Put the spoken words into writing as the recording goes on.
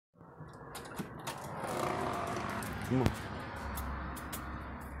Come on.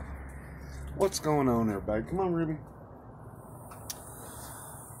 What's going on, everybody? Come on, Ruby.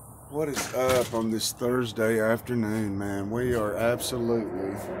 What is up on this Thursday afternoon, man? We are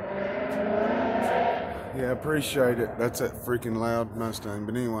absolutely... Yeah, appreciate it. That's that freaking loud Mustang.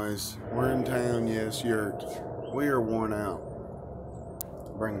 But anyways, we're in town, yes, yurt. We are worn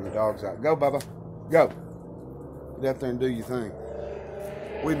out. Bringing the dogs out. Go, Bubba. Go. Get out there and do your thing.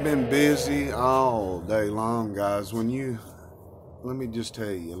 We've been busy all day long, guys. Let me just tell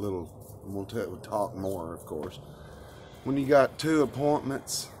you a little... We'll talk more, of course. When you got 2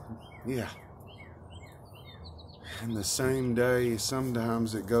 appointments, yeah. In the same day,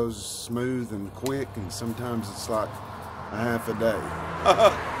 sometimes it goes smooth and quick, and sometimes it's like a half a day.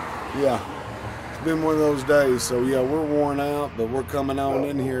 Yeah. It's been one of those days, so yeah, we're worn out, but we're coming on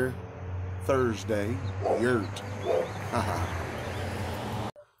in here Thursday. Yurt.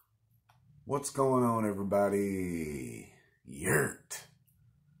 What's going on, everybody? Yurt.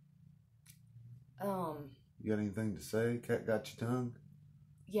 You got anything to say? Cat got your tongue?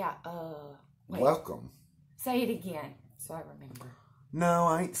 Yeah, wait. Welcome. Say it again, so I remember. No,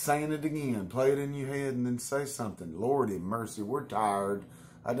 I ain't saying it again. Play it in your head and then say something. Lordy mercy, we're tired.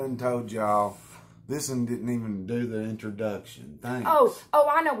 I done told y'all. This one didn't even do the introduction. Thanks. Oh,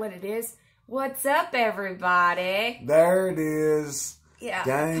 I know what it is. What's up, everybody? There it is. Yeah,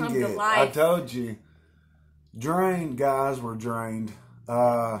 dang come it. to life. I told you. Drained, guys, we're drained.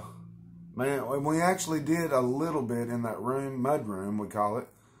 Man, we actually did a little bit in that room, mud room, we call it.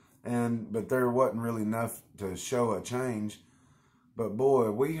 But there wasn't really enough to show a change. But boy,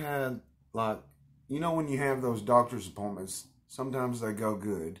 we had, like, you know when you have those doctor's appointments, sometimes they go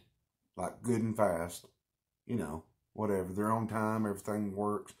good. Like, good and fast. You know, whatever. They're on time, everything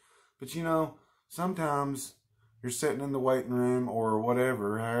works. But, you know, sometimes you're sitting in the waiting room or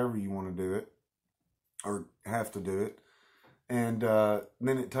whatever, however you want to do it. Or have to do it. And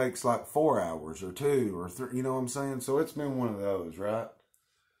then it takes like 4 hours or 2 or 3, you know what I'm saying? So it's been one of those, right?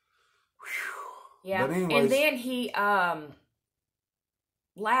 Whew. Yeah, but anyways, and then he,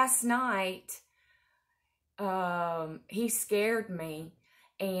 last night, he scared me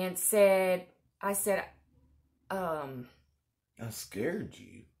and I scared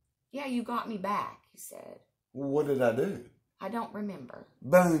you? Yeah, you got me back, he said. Well, what did I do? I don't remember.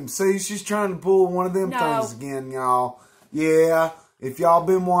 Boom. See, she's trying to pull one of them things again, y'all. Yeah, if y'all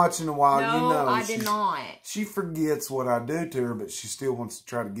been watching a while, you know. I did not. She forgets what I do to her, but she still wants to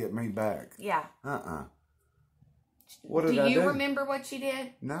try to get me back. Yeah. What did I do? Do you remember what she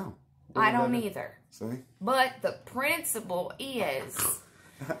did? No. I don't either. See? But the principle is,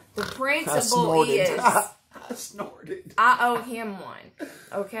 I snorted. I owe him one.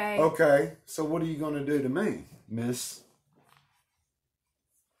 Okay? Okay. So what are you going to do to me, miss?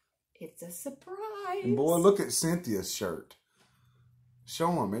 It's a surprise. And boy, look at Cynthia's shirt.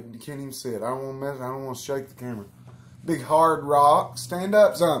 Show him. You can't even see it. I don't want to shake the camera. Big hard rock. Stand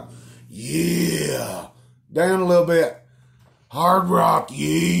up some. Yeah. Down a little bit. Hard rock.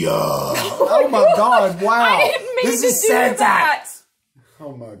 Yeah. Oh my God. Wow. I didn't mean to do that.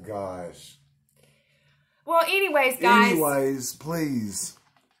 Oh my gosh. Well, anyways, guys. Anyways, please.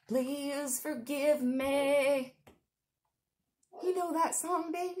 Please forgive me. You know that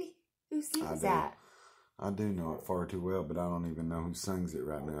song, baby? Who sings that? I do know it far too well, but I don't even know who sings it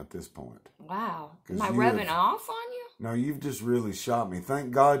right now at this point. Wow. Am I rubbing off on you? No, you've just really shot me.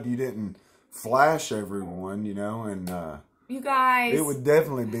 Thank God you didn't flash everyone, you know, and you guys. It would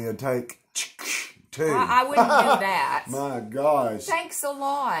definitely be a take 2. I wouldn't do that. My gosh. Thanks a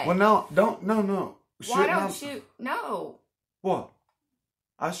lot. Well, no. Why don't you? No. What?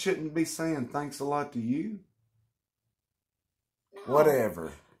 I shouldn't be saying thanks a lot to you? No.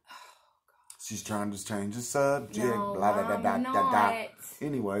 Whatever. She's trying to change the subject. No, blah, blah, blah, blah, I'm blah, not. blah.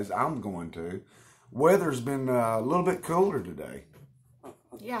 Anyways, I'm going to. Weather's been a little bit cooler today.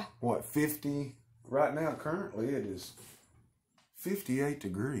 Yeah. What, 50? Right now, currently, it is 58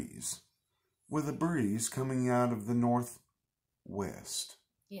 degrees with a breeze coming out of the northwest.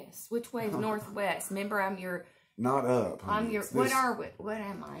 Yes. Which way is northwest? Remember, I'm your... Not up. I'm your... What are we? What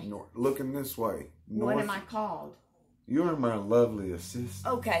am I? Looking this way. What am I called? You are my lovely assistant.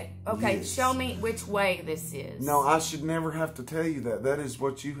 Okay. Yes. Show me which way this is. No, I should never have to tell you that. That is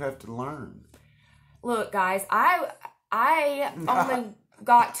what you have to learn. Look, guys, I only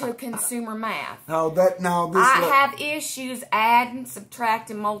got to consumer math. I have issues adding,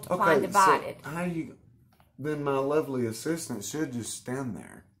 subtracting, multiplying, divided. So then my lovely assistant should just stand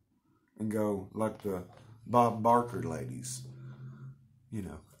there and go like the Bob Barker ladies. You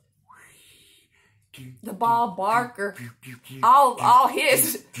know. The Bob Barker. All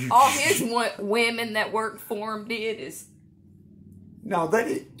his women that worked for him did is. No,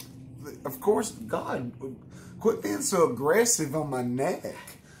 they. Of course, God, quit being so aggressive on my neck.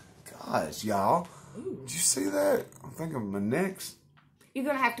 Gosh, y'all. Did you see that? I'm thinking my neck's. You're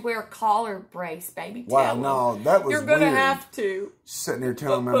gonna have to wear a collar brace, baby. Wow, no, that was You're gonna weird. have to. Sitting there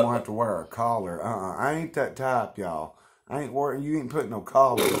telling me I'm gonna have to wear a collar. I ain't that type, y'all. I ain't wearing. You ain't putting no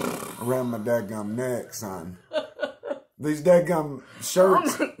collar around my dadgum neck, son. These dadgum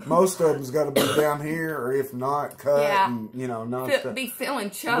shirts, most of them's got to be down here, or if not, cut. Yeah. And, you know, not Be feeling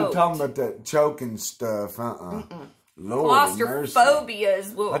choked. We're talking about that choking stuff. Lord claustrophobia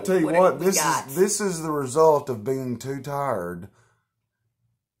is what. I tell you what, this is the result of being too tired,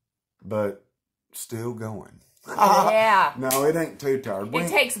 but still going. Yeah. No, it ain't too tired. It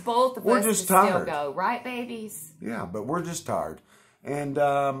takes both of us to still go, right, babies? Yeah, but we're just tired. And,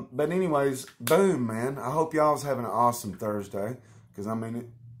 but anyways, boom, man. I hope y'all's having an awesome Thursday. Because, I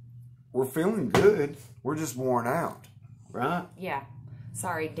mean, we're feeling good. We're just worn out. Right? Yeah.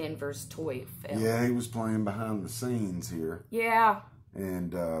 Sorry, Denver's toy fell. Yeah, he was playing behind the scenes here. Yeah.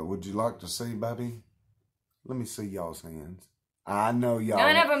 And, would you like to see, baby? Let me see y'all's hands. I know y'all.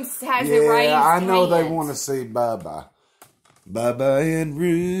 None of them has it raised Yeah, I know hands. they want to see Bubba. Bubba and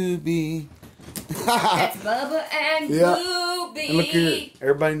Ruby. That's Bubba and Ruby. And look here.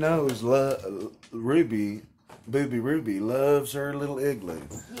 Everybody knows Ruby, Booby Ruby, loves her little igloo.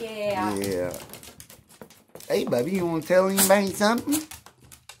 Yeah. Yeah. Hey, Bubby, you want to tell anybody something?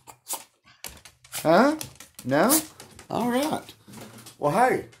 Huh? No? All right. Well,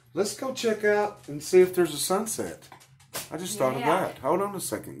 hey, let's go check out and see if there's a sunset. I just thought of that. Hold on a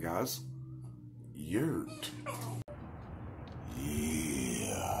second, guys. Yurt.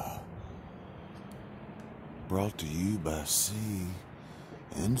 Yeah. Brought to you by C&C.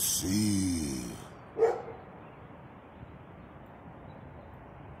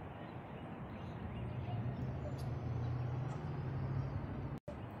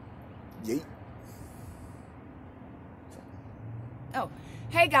 Yeet. Oh,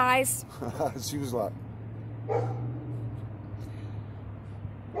 hey guys. She was like,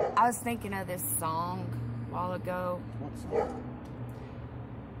 I was thinking of this song a while ago. what song?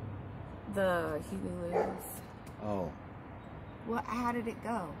 The Huey Lewis. Oh. What? How did it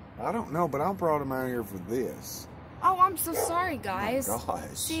go? I don't know, but I brought him out here for this. Oh, I'm so sorry, guys. Oh my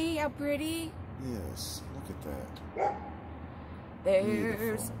gosh. See how pretty? Yes, look at that.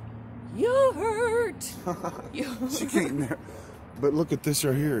 There's your hurt. She can't never. But look at this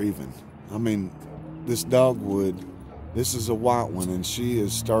right here, even. I mean, this dogwood, this is a white one, and she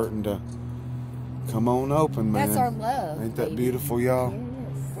is starting to come on open, man. That's our love. Ain't that baby. beautiful, y'all?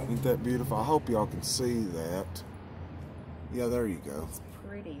 Yes. Ain't that beautiful? I hope y'all can see that. Yeah, there you go. It's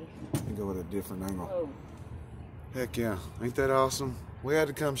pretty. You can go with a different angle. Oh. Heck yeah. Ain't that awesome? We had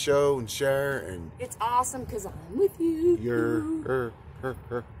to come show and share and... It's awesome because I'm with you. You're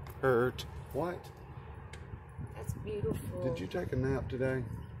hurt. What? That's beautiful. Did you take a nap today?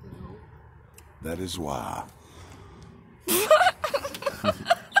 No. That is why.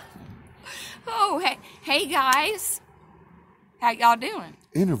 Oh, hey guys. How y'all doing?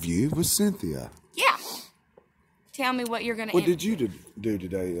 Interview with Cynthia. Yeah. Tell me what you're gonna. What did you do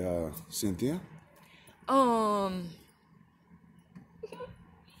today, Cynthia?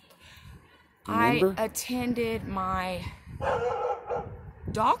 I attended my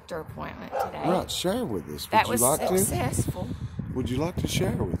doctor appointment today. Right, share with us. That was like successful. Would you like to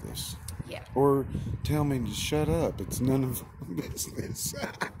share with us? Yeah. Or tell me to shut up. It's none of our business.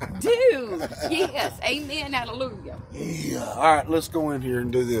 Dude. Yes. Amen. Hallelujah. Yeah. All right, let's go in here and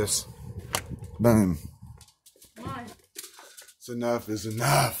do this. Boom. Come on. It's enough is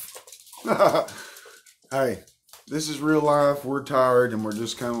enough. Hey, this is real life. We're tired and we're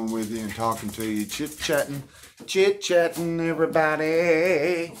just coming with you and talking to you. Chit-chatting,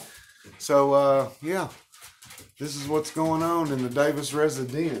 everybody. So, yeah. This is what's going on in the Davis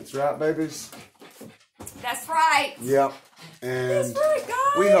residence, right, babies? That's right. Yep. And That's right,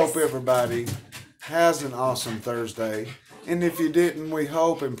 guys. we hope everybody has an awesome Thursday. And if you didn't, we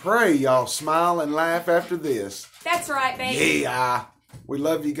hope and pray y'all smile and laugh after this. That's right, baby. Yeah. We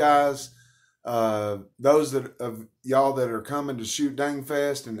love you guys. Those of y'all that are coming to Shoot Dang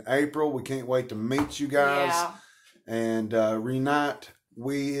Fest in April, we can't wait to meet you guys and reunite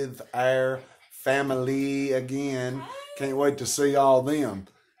with our family again. Can't wait to see all them,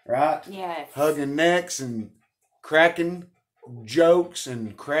 right? Yes. Hugging necks and cracking jokes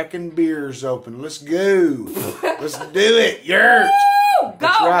and cracking beers open. Let's go. Let's do it. Yurt. Woo!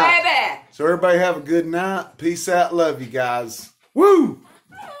 Go, baby. So everybody have a good night. Peace out. Love you guys. Woo!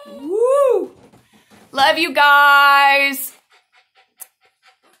 Woo! Love you guys.